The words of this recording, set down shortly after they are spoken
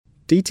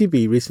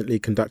DTB recently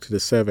conducted a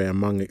survey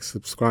among its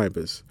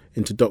subscribers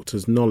into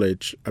doctors'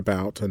 knowledge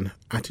about and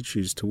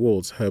attitudes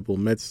towards herbal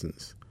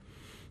medicines.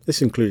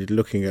 This included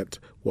looking at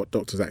what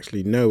doctors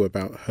actually know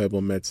about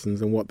herbal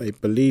medicines and what they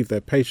believe their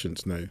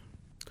patients know.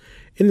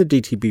 In the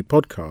DTB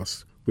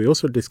podcast, we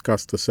also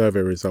discussed the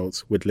survey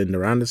results with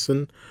Linda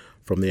Anderson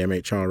from the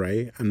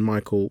MHRA and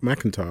Michael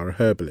McIntyre, a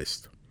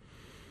herbalist.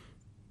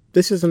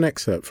 This is an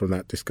excerpt from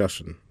that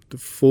discussion, the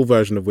full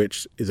version of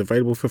which is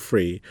available for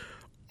free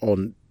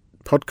on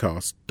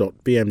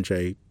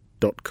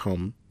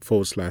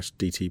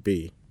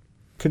podcast.bmj.com/DTB.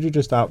 Could you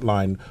just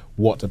outline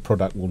what a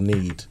product will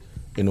need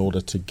in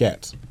order to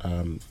get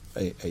a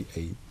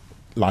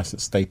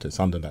license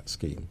status under that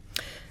scheme?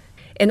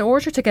 In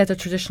order to get a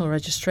traditional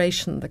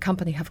registration, the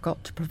company have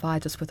got to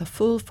provide us with a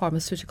full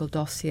pharmaceutical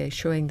dossier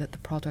showing that the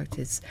product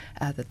is,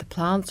 that the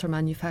plants are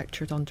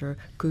manufactured under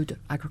good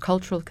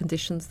agricultural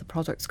conditions. The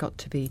product's got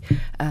to be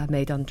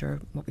made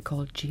under what we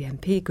call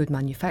GMP, good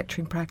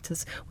manufacturing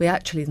practice. We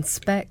actually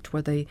inspect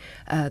where the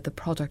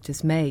product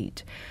is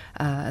made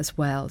as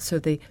well. So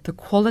the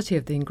quality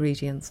of the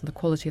ingredients and the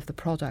quality of the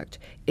product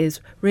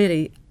is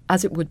really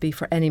as it would be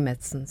for any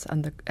medicines,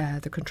 and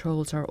the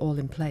controls are all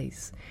in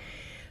place.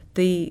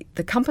 The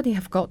company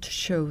have got to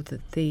show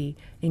that the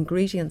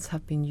ingredients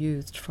have been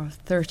used for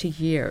 30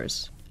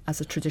 years as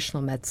a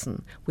traditional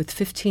medicine, with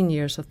 15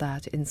 years of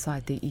that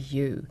inside the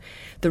EU.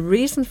 The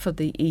reason for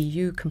the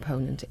EU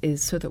component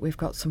is so that we've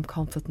got some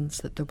confidence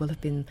that there will have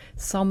been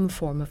some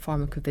form of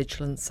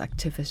pharmacovigilance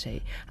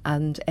activity,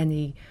 and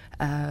any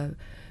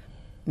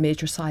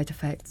major side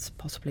effects,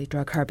 possibly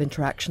drug-herb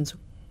interactions,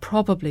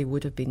 probably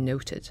would have been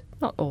noted.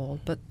 Not all,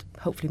 but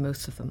hopefully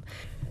most of them.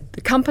 The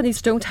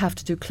companies don't have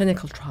to do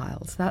clinical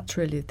trials. That's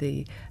really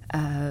the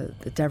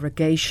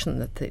derogation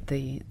that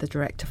the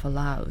directive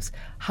allows.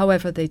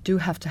 However, they do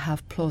have to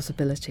have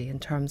plausibility in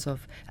terms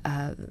of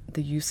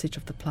the usage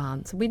of the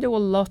plants. We know a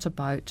lot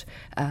about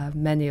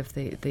many of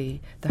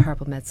the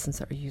herbal medicines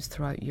that are used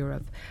throughout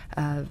Europe.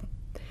 Do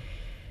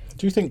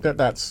you think that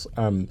that's,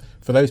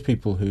 for those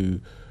people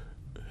who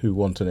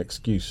want an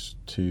excuse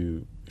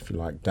to, if you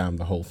like, damn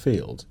the whole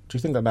field, do you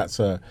think that that's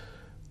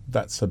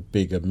a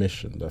big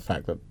omission, the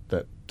fact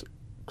that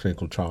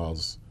clinical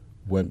trials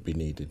won't be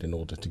needed in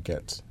order to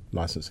get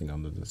licensing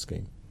under the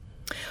scheme?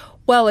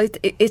 Well,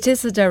 it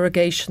is a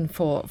derogation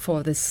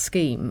for this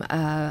scheme,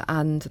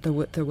 and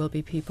there will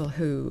be people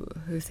who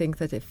think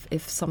that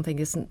if something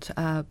isn't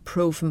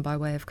proven by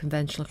way of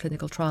conventional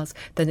clinical trials,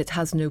 then it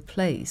has no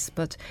place.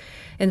 But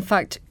in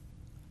fact,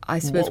 I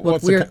suppose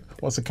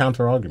what's the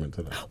counter-argument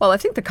to that? Well, I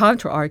think the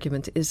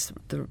counter-argument is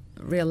the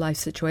real-life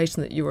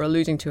situation that you were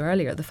alluding to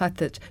earlier, the fact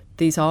that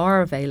these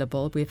are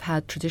available. We've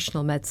had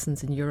traditional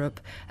medicines in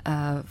Europe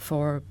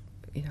for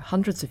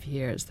hundreds of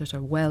years. There's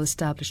a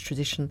well-established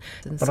tradition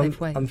in a safe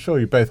way. I'm sure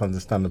you both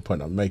understand the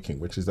point I'm making,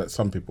 which is that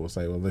some people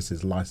say, well, this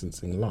is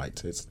licensing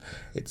light. It's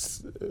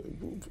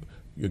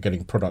you're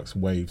getting products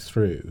waved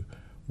through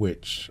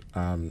which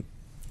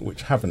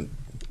haven't,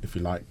 if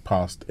you like,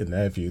 passed, in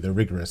their view, the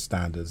rigorous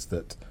standards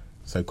that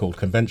so-called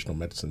conventional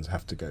medicines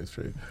have to go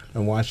through.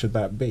 And why should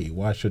that be?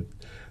 Why should,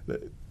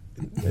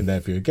 in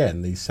their view,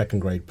 again, these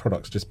second-grade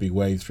products just be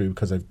waved through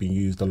because they've been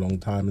used a long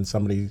time, and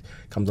somebody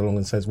comes along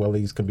and says, well,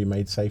 these can be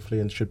made safely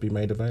and should be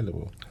made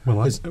available?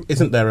 Well,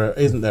 isn't there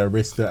a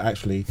risk that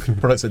actually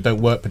products that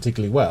don't work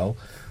particularly well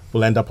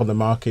will end up on the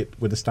market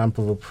with a stamp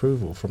of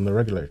approval from the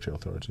regulatory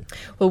authority?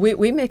 Well,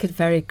 we make it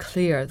very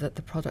clear that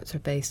the products are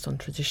based on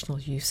traditional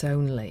use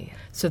only.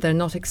 So they're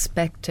not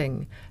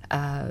expecting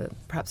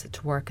perhaps it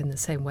to work in the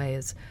same way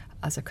as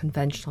a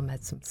conventional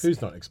medicine.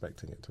 Who's not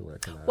expecting it to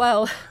work in that way?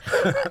 Well,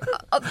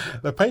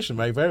 the patient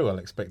may very well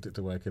expect it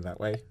to work in that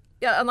way.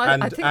 Yeah,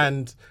 I think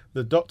and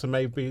the doctor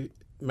may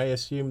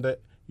assume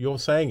that you're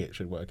saying it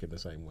should work in the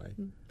same way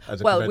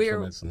as a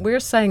conventional medicine. We're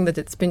saying that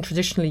it's been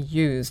traditionally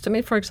used. I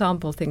mean, for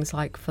example, things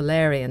like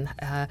valerian.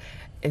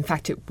 In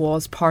fact, it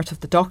was part of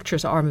the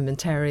doctor's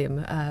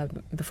armamentarium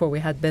before we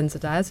had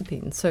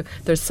benzodiazepines. So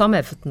there's some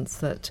evidence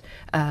that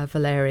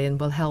valerian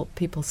will help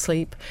people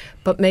sleep,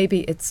 but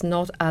maybe it's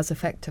not as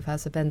effective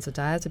as a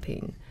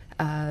benzodiazepine.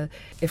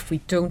 If we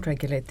don't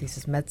regulate these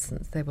as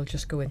medicines, they will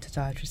just go into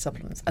dietary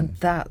supplements. And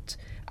that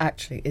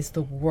actually is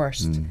the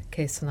worst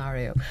case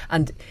scenario.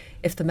 And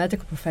if the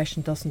medical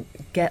profession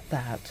doesn't get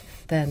that,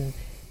 then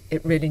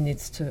it really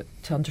needs to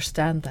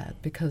understand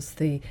that, because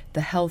the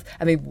health,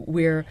 I mean,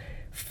 we're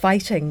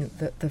fighting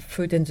the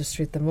food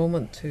industry at the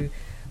moment to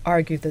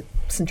argue that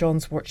St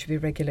John's wort should be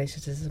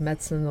regulated as a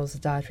medicine and as a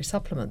dietary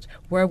supplement.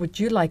 Where would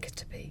you like it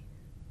to be?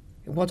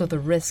 What are the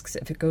risks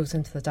if it goes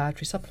into the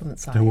dietary supplement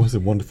side? There was a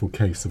wonderful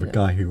case of a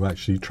guy who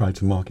actually tried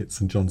to market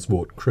St John's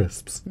wort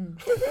crisps.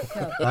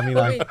 Yeah. I mean,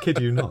 I kid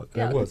you not.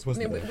 There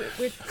wasn't there?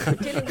 We're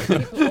dealing with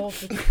people all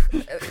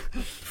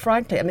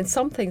frankly, I mean,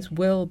 some things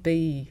will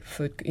be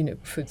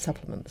food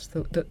supplements.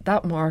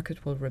 That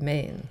market will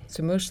remain.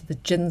 So most of the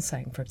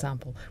ginseng, for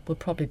example, will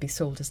probably be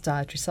sold as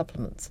dietary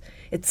supplements.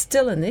 It's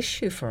still an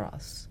issue for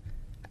us.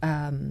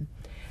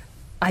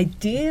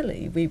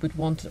 Ideally, we would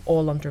want it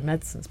all under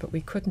medicines, but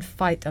we couldn't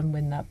fight and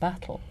win that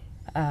battle.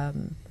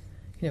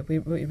 we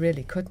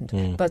really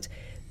couldn't. But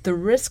the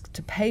risk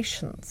to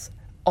patients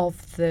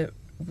of the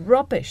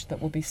rubbish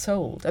that will be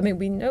sold. I mean,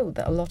 we know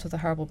that a lot of the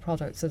herbal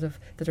products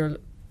that are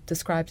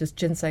described as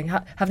ginseng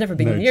have never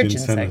been near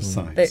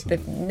ginseng.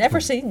 They've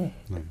never seen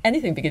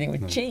anything beginning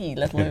with G,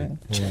 let alone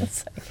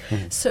ginseng.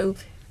 So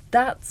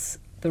that's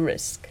the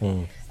risk. I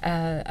mean,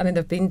 there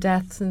have been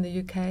deaths in the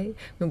UK.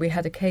 When we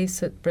had a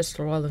case at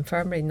Bristol Royal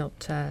Infirmary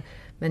not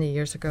many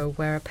years ago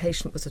where a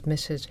patient was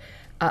admitted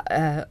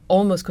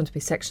almost going to be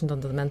sectioned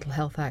under the Mental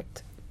Health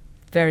Act.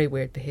 Very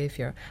weird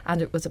behaviour.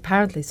 And it was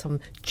apparently some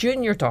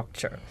junior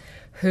doctor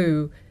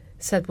who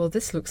said, well,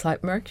 this looks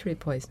like mercury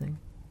poisoning.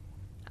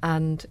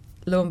 And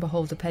lo and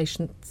behold, the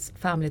patient's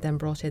family then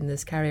brought in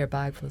this carrier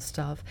bag full of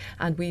stuff,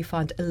 and we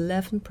found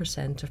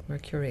 11% of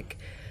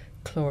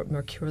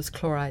mercurous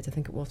chloride, I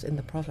think it was, in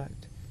the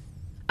product.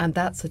 And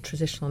that's a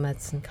traditional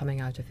medicine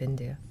coming out of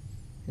India.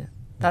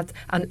 Yeah.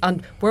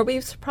 And were we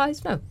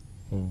surprised? No.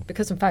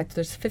 Because, in fact,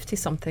 there's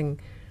 50-something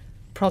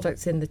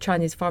products in the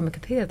Chinese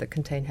pharmacopoeia that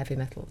contain heavy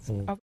metals.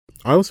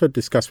 I also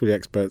discussed with the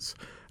experts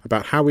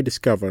about how we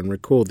discover and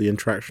record the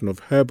interaction of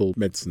herbal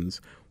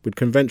medicines with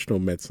conventional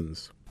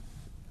medicines.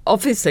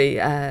 Obviously,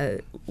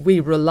 we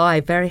rely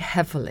very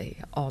heavily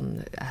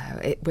on,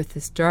 with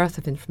this dearth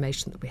of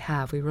information that we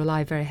have, we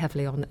rely very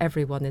heavily on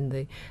everyone in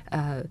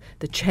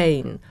the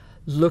chain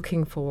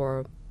looking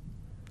for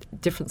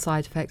different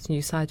side effects,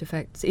 new side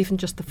effects, even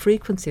just the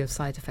frequency of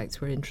side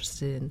effects we're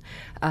interested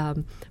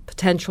in,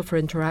 potential for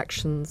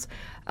interactions.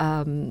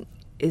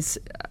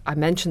 I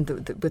mentioned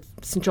that with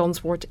St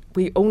John's wort,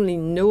 we only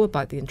know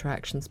about the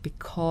interactions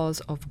because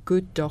of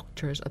good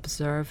doctors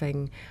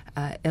observing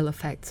ill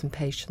effects in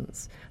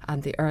patients,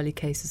 and the early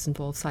cases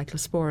involve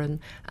cyclosporin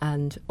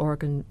and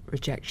organ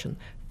rejection.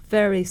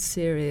 Very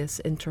serious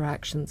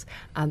interactions,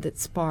 and it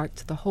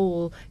sparked the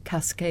whole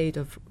cascade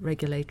of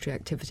regulatory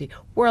activity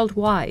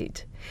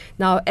worldwide.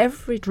 Now,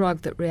 every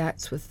drug that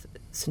reacts with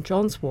St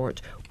John's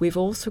wort, we've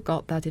also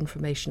got that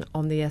information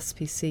on the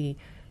SPC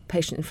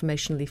patient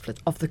information leaflet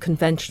of the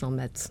conventional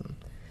medicine.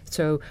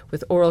 So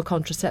with oral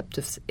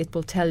contraceptives, it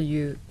will tell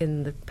you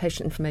in the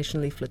patient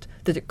information leaflet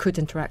that it could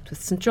interact with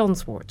St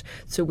John's wort.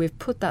 So we've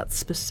put that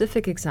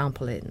specific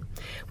example in.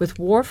 With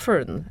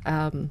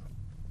warfarin,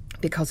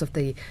 because of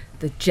the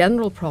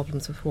general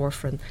problems with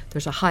warfarin,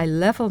 there's a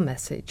high-level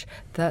message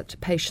that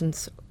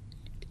patients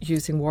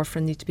using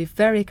warfarin need to be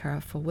very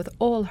careful with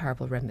all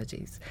herbal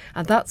remedies.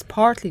 And that's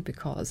partly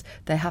because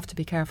they have to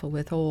be careful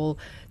with all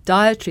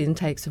dietary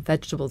intakes of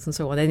vegetables and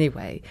so on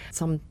anyway.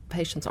 Some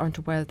patients aren't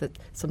aware that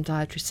some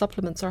dietary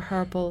supplements are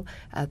herbal.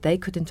 They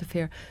could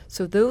interfere.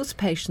 So those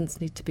patients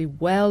need to be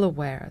well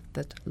aware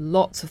that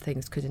lots of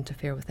things could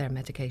interfere with their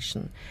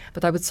medication.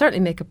 But I would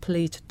certainly make a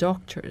plea to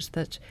doctors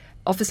that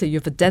obviously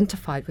you've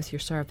identified with your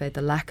survey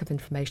the lack of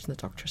information that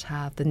doctors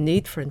have, the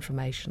need for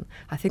information.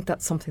 I think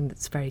that's something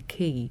that's very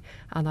key.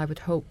 And I would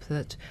hope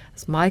that,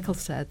 as Michael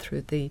said,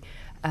 through the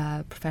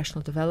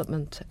professional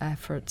development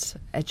efforts,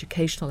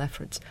 educational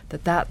efforts,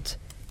 that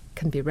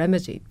can be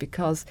remedied,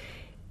 because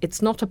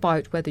it's not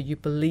about whether you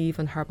believe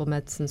in herbal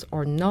medicines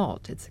or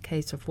not. It's a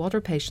case of what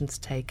are patients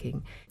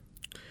taking.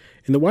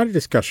 In the wider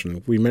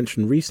discussion, we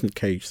mentioned recent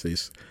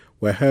cases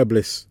where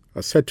herbalists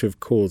are said to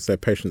have caused their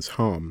patients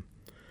harm,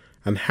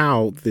 and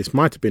how this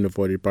might have been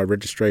avoided by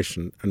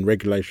registration and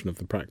regulation of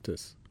the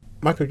practice.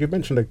 Michael, you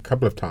mentioned a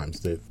couple of times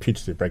the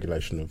putative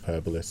regulation of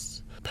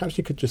herbalists. Perhaps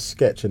you could just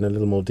sketch in a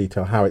little more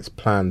detail how it's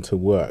planned to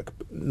work,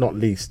 not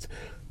least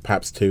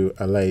perhaps to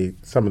allay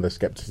some of the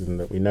scepticism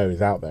that we know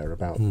is out there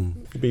about.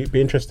 It'd be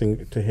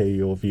interesting to hear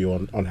your view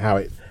on how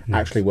it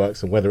actually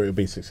works and whether it will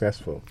be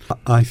successful.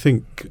 I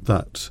think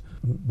that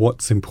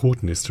what's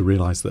important is to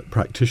realise that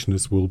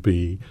practitioners will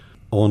be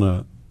on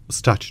a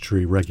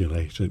statutory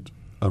regulated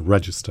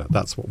register.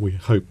 That's what we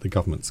hope the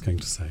government's going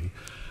to say.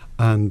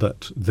 And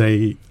that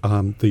the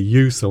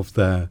use of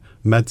their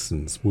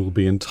medicines will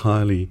be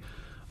entirely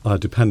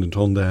dependent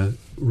on their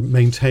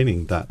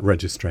maintaining that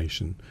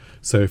registration.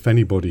 So if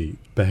anybody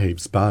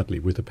behaves badly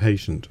with a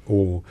patient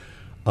or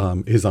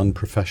is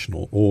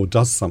unprofessional or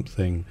does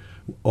something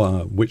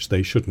which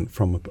they shouldn't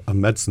from a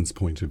medicine's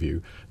point of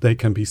view, they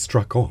can be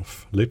struck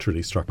off,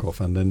 literally struck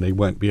off, and then they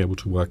won't be able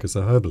to work as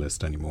a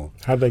herbalist anymore.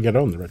 How do they get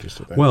on the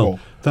register then? Well,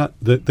 that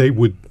they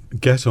would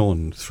get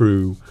on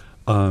through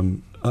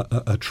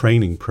a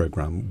training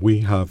program.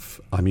 We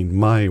have,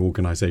 my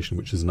organisation,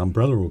 which is an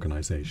umbrella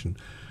organisation,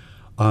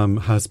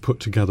 has put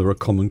together a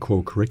common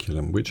core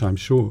curriculum, which I'm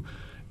sure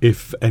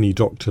if any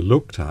doctor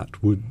looked at,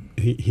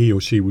 he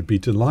or she would be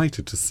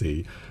delighted to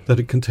see that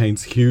it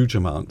contains huge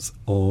amounts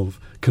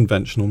of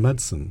conventional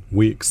medicine.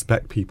 We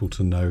expect people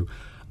to know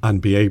and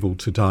be able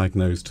to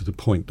diagnose to the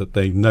point that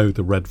they know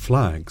the red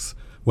flags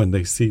when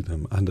they see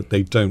them and that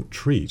they don't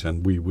treat,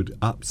 and we would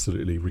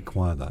absolutely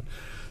require that.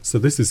 So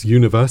this is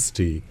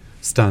university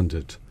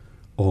standard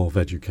of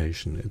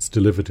education. It's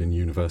delivered in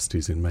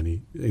universities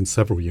in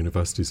several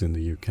universities in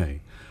the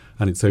UK,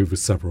 and it's over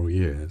several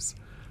years.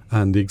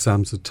 And the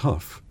exams are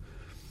tough.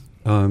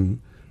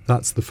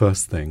 That's the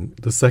first thing.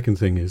 The second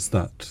thing is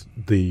that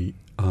the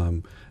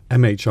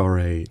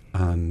MHRA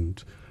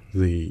and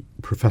the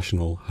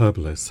professional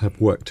herbalists have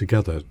worked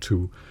together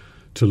to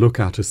look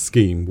at a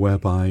scheme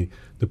whereby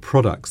the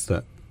products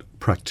that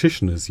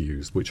practitioners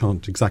use, which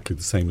aren't exactly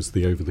the same as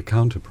the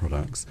over-the-counter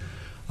products,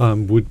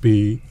 would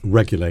be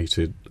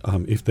regulated.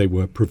 If they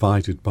were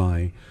provided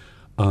by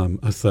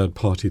a third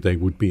party, they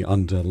would be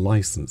under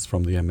license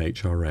from the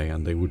MHRA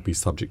and they would be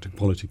subject to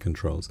quality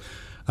controls.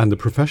 And the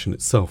profession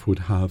itself would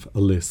have a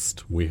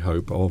list, we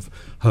hope, of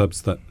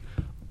herbs that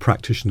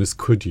practitioners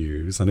could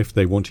use. And if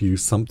they want to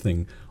use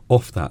something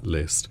off that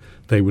list,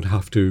 they would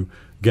have to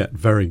get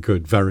very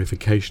good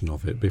verification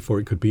of it before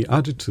it could be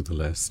added to the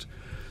list.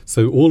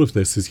 So all of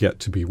this is yet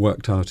to be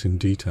worked out in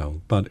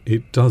detail, but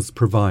it does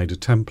provide a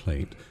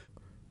template.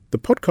 The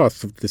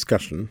podcasts of the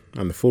discussion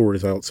and the full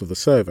results of the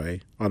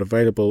survey are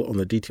available on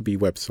the DTB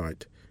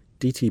website,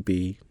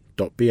 dtb.bmj.com.